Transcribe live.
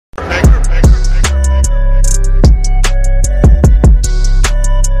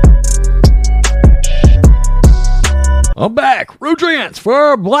I'm back. Rudrance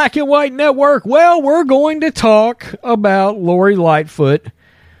for Black and White Network. Well, we're going to talk about Lori Lightfoot.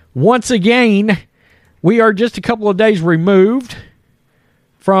 Once again, we are just a couple of days removed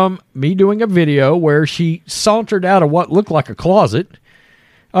from me doing a video where she sauntered out of what looked like a closet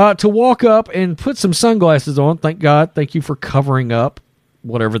to walk up and put some sunglasses on. Thank God. Thank you for covering up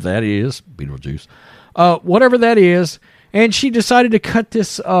whatever that is. Beetlejuice. Whatever that is. And she decided to cut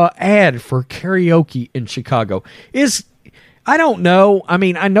this ad for karaoke in Chicago. I don't know. I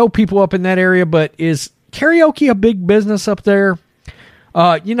mean, I know people up in that area, but is karaoke a big business up there?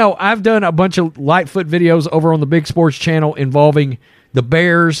 I've done a bunch of Lightfoot videos over on the Big Sports channel involving the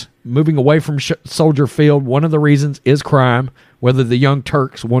Bears moving away from Soldier Field. One of the reasons is crime. Whether the Young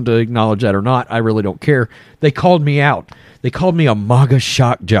Turks want to acknowledge that or not, I really don't care. They called me out. They called me a MAGA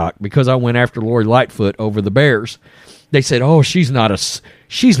shock jock because I went after Lori Lightfoot over the Bears. They said, "Oh, she's not a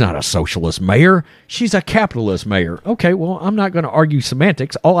socialist mayor. She's a capitalist mayor." Okay, well, I'm not going to argue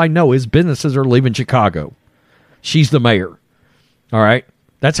semantics. All I know is businesses are leaving Chicago. She's the mayor. All right?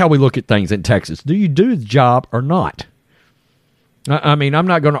 That's how we look at things in Texas. Do you do the job or not? I mean, I'm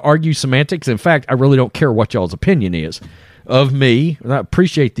not going to argue semantics. In fact, I really don't care what y'all's opinion is of me. I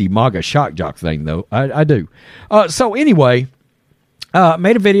appreciate the MAGA shock jock thing, though. I do. So anyway,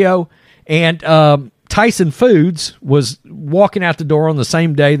 made a video, and Tyson Foods was walking out the door on the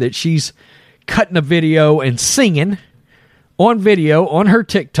same day that she's cutting a video and singing on video on her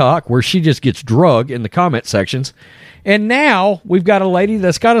TikTok, where she just gets drugged in the comment sections. And now we've got a lady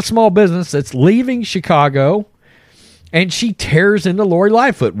that's got a small business that's leaving Chicago, and she tears into Lori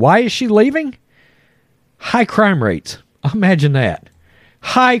Lightfoot. Why is she leaving? High crime rates. Imagine that.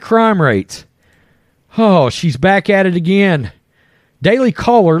 High crime rates. Oh, she's back at it again. Daily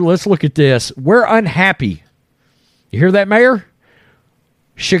Caller, let's look at this. We're unhappy. You hear that, Mayor?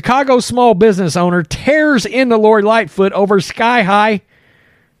 Chicago small business owner tears into Lori Lightfoot over sky-high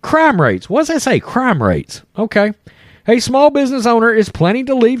crime rates. What does that say? Crime rates. Okay. A small business owner is planning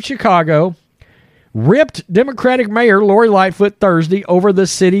to leave Chicago. Ripped Democratic Mayor Lori Lightfoot Thursday over the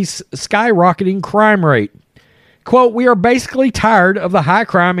city's skyrocketing crime rate. Quote, "We are basically tired of the high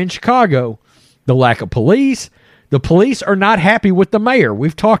crime in Chicago. The lack of police. The police are not happy with the mayor."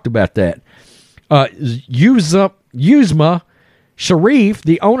 We've talked about that. Yuzma Sharif,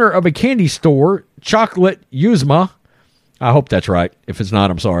 the owner of a candy store, Chocolate Yuzma, I hope that's right. If it's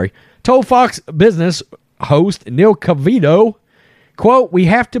not, I'm sorry, told Fox Business host Neil Cavito, quote, "We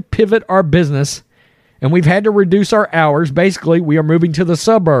have to pivot our business, and we've had to reduce our hours. Basically, we are moving to the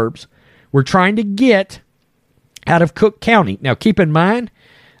suburbs. We're trying to get out of Cook County." Now, keep in mind,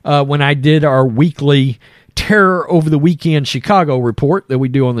 when I did our weekly Terror Over the Weekend Chicago report that we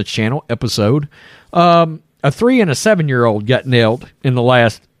do on the channel episode, a 3 and a 7-year-old got nailed in the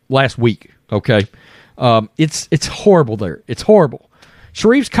last week. Okay. It's horrible there. It's horrible.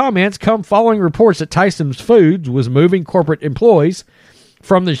 Sharif's comments come following reports that Tyson's Foods was moving corporate employees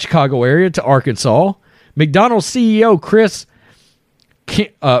from the Chicago area to Arkansas. McDonald's CEO Chris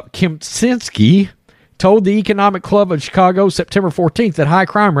Kempczynski told the Economic Club of Chicago September 14th that high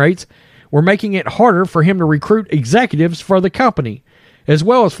crime rates were making it harder for him to recruit executives for the company, as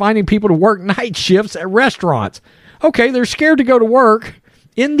well as finding people to work night shifts at restaurants. Okay, they're scared to go to work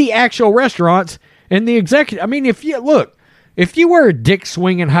in the actual restaurants, and the executive, I mean, if you were a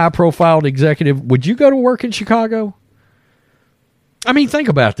dick-swinging, high-profile executive, would you go to work in Chicago? I mean, think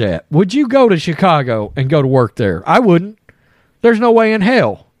about that. Would you go to Chicago and go to work there? I wouldn't. There's no way in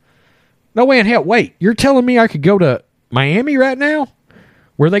hell. No way in hell. Wait, you're telling me I could go to Miami right now,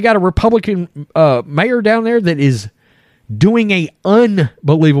 where they got a Republican mayor down there that is doing a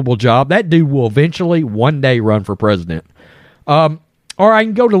unbelievable job? That dude will eventually one day run for president. Or I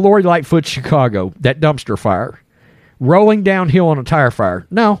can go to Lori Lightfoot, Chicago, that dumpster fire, rolling downhill on a tire fire.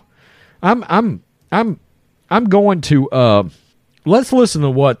 No, I'm going to. Let's listen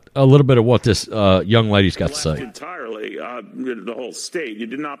to a little bit of what this young lady's got to say. Entirely, the whole state. You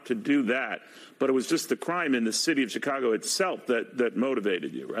didn't opt to do that, but it was just the crime in the city of Chicago itself that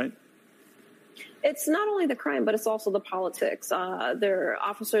motivated you, right? It's not only the crime, but it's also the politics. Their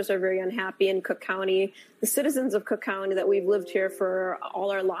officers are very unhappy in Cook County. The citizens of Cook County that we've lived here for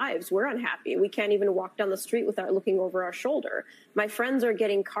all our lives, we're unhappy. We can't even walk down the street without looking over our shoulder. My friends are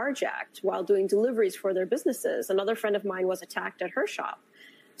getting carjacked while doing deliveries for their businesses. Another friend of mine was attacked at her shop.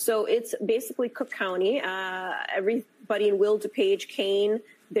 So it's basically Cook County. Everybody in Will, DuPage, Kane,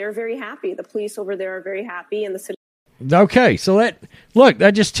 they're very happy. The police over there are very happy, and the city. Okay, so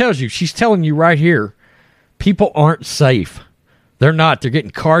that just tells you, she's telling you right here, people aren't safe. They're not. They're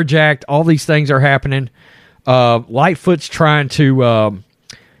getting carjacked. All these things are happening. Lightfoot's trying to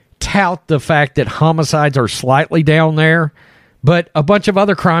tout the fact that homicides are slightly down there, but a bunch of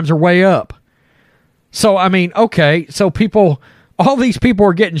other crimes are way up. So, I mean, okay, so all these people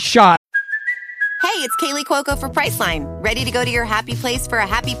are getting shot. Hey, it's Kaylee Cuoco for Priceline. Ready to go to your happy place for a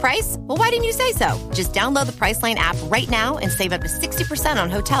happy price? Well, why didn't you say so? Just download the Priceline app right now and save up to 60% on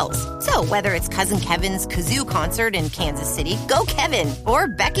hotels. So whether it's Cousin Kevin's Kazoo Concert in Kansas City, go Kevin, or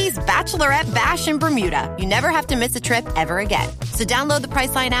Becky's Bachelorette Bash in Bermuda, you never have to miss a trip ever again. So download the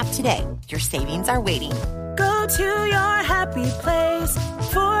Priceline app today. Your savings are waiting. Go to your happy place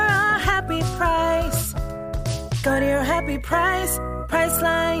for a happy price. Go to your happy price,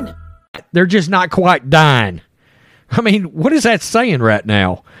 Priceline. They're just not quite dying. I mean, what is that saying right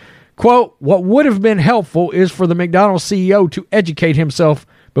now? Quote, what would have been helpful is for the McDonald's CEO to educate himself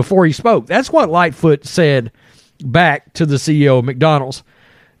before he spoke. That's what Lightfoot said back to the CEO of McDonald's.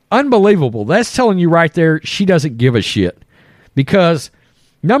 Unbelievable. That's telling you right there she doesn't give a shit. Because,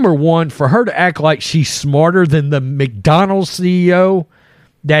 number one, for her to act like she's smarter than the McDonald's CEO,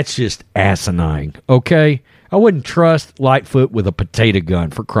 that's just asinine, okay? I wouldn't trust Lightfoot with a potato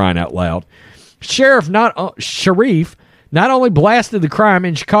gun, for crying out loud. Sharif not only blasted the crime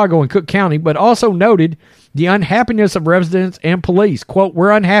in Chicago and Cook County, but also noted the unhappiness of residents and police. Quote,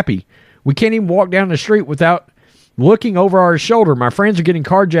 we're unhappy. We can't even walk down the street without looking over our shoulder. My friends are getting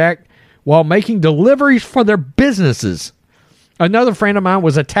carjacked while making deliveries for their businesses. Another friend of mine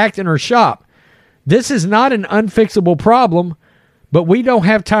was attacked in her shop. This is not an unfixable problem, but we don't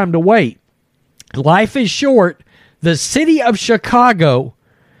have time to wait. Life is short. The city of Chicago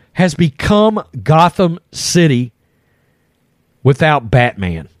has become Gotham City without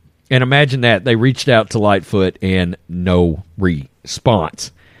Batman. And imagine that. They reached out to Lightfoot and no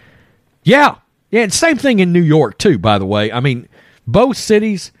response. Yeah, and same thing in New York, too, by the way. I mean, both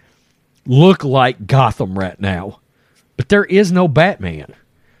cities look like Gotham right now, but there is no Batman.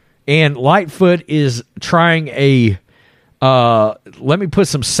 And Lightfoot is trying a let me put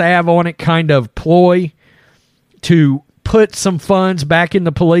some salve on it kind of ploy to put some funds back in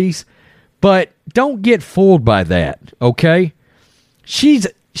the police, but don't get fooled by that, okay? She's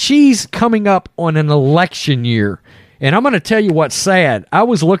coming up on an election year, and I'm going to tell you what's sad. I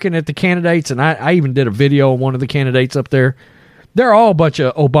was looking at the candidates, and I even did a video on one of the candidates up there. They're all a bunch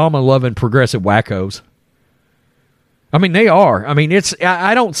of Obama-loving progressive wackos. I mean, they are. I mean,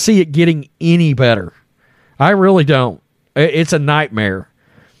 I don't see it getting any better. I really don't. It's a nightmare.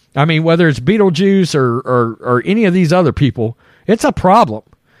 I mean, whether it's Beetlejuice or any of these other people, it's a problem.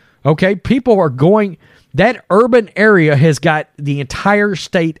 Okay? People are going... That urban area has got the entire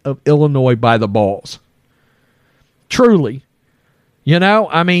state of Illinois by the balls. Truly. You know,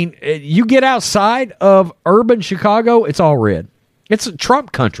 I mean, you get outside of urban Chicago, it's all red. It's a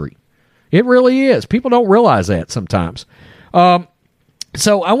Trump country. It really is. People don't realize that sometimes.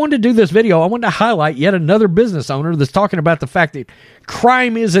 So I wanted to do this video. I wanted to highlight yet another business owner that's talking about the fact that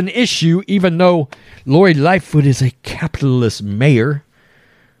crime is an issue, even though Lori Lightfoot is a capitalist mayor.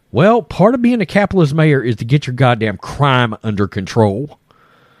 Well, part of being a capitalist mayor is to get your goddamn crime under control,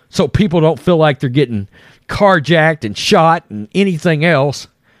 so people don't feel like they're getting carjacked and shot and anything else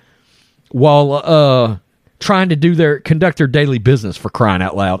while trying to conduct their daily business, for crying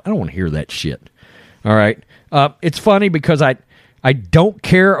out loud. I don't want to hear that shit. All right. It's funny because I don't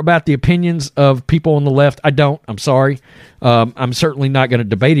care about the opinions of people on the left. I don't. I'm sorry. I'm certainly not going to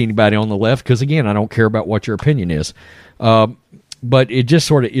debate anybody on the left because, again, I don't care about what your opinion is. But it just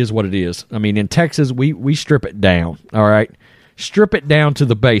sort of is what it is. I mean, in Texas, we strip it down, all right? Strip it down to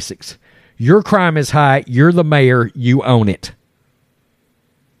the basics. Your crime is high. You're the mayor. You own it.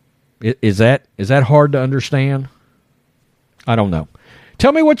 Is that hard to understand? I don't know.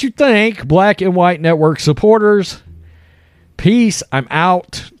 Tell me what you think, Black and White Network supporters. Peace. I'm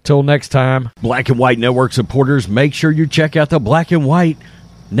out. Till next time. Black and White Network supporters, make sure you check out the Black and White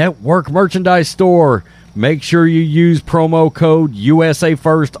Network merchandise store. Make sure you use promo code USA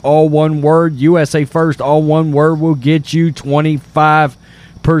First, all one word. USA First, all one word will get you 25%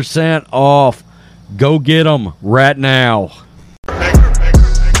 off. Go get them right now.